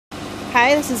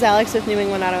Hi, this is Alex with New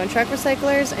England Auto and Truck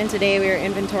Recyclers, and today we are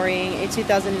inventorying a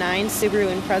 2009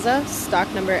 Subaru Impreza, stock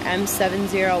number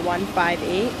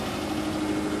M70158.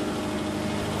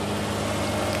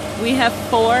 We have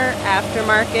 4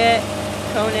 aftermarket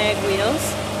Koenig wheels,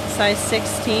 size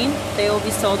 16. They will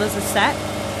be sold as a set.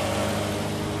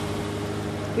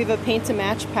 We have a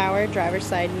paint-to-match power driver's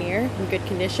side mirror in good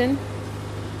condition.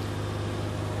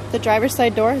 The driver's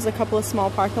side door has a couple of small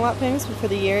parking lot pings, but for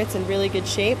the year it's in really good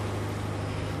shape.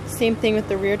 Same thing with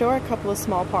the rear door, a couple of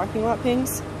small parking lot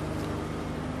pings.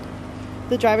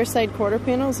 The driver's side quarter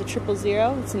panel is a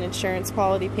 000. It's an insurance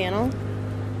quality panel.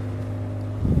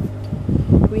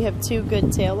 We have 2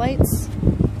 good tail lights.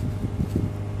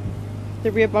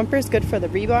 The rear bumper is good for the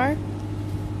rebar.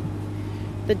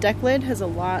 The deck lid has a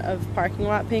lot of parking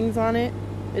lot pings on it.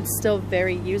 It's still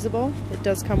very usable. It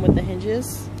does come with the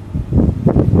hinges.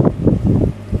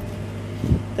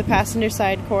 The passenger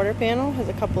side quarter panel has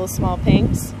a couple of small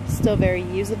pings, still very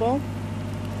usable.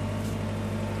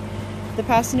 The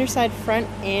passenger side front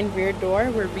and rear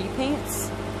door were repaints,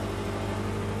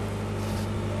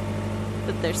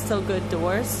 but they're still good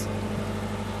doors.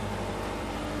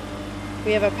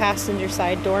 We have a passenger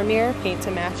side door mirror, paint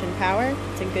to match and power.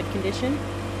 It's in good condition.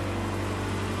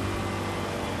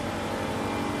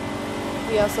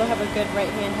 We also have a good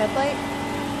right-hand headlight.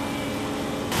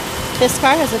 This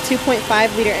car has a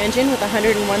 2.5 liter engine with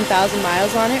 101,000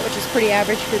 miles on it, which is pretty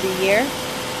average for the year.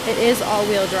 It is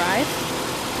all-wheel drive.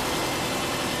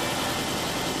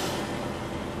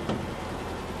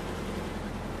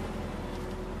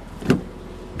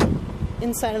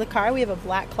 Inside of the car we have a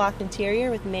black cloth interior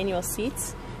with manual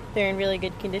seats. They're in really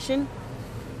good condition.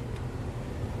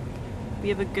 We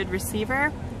have a good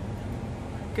receiver,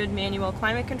 good manual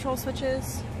climate control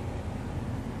switches,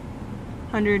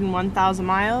 101,000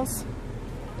 miles,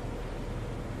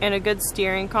 and a good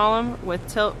steering column with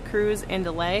tilt, cruise, and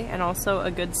delay, and also a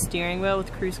good steering wheel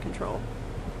with cruise control.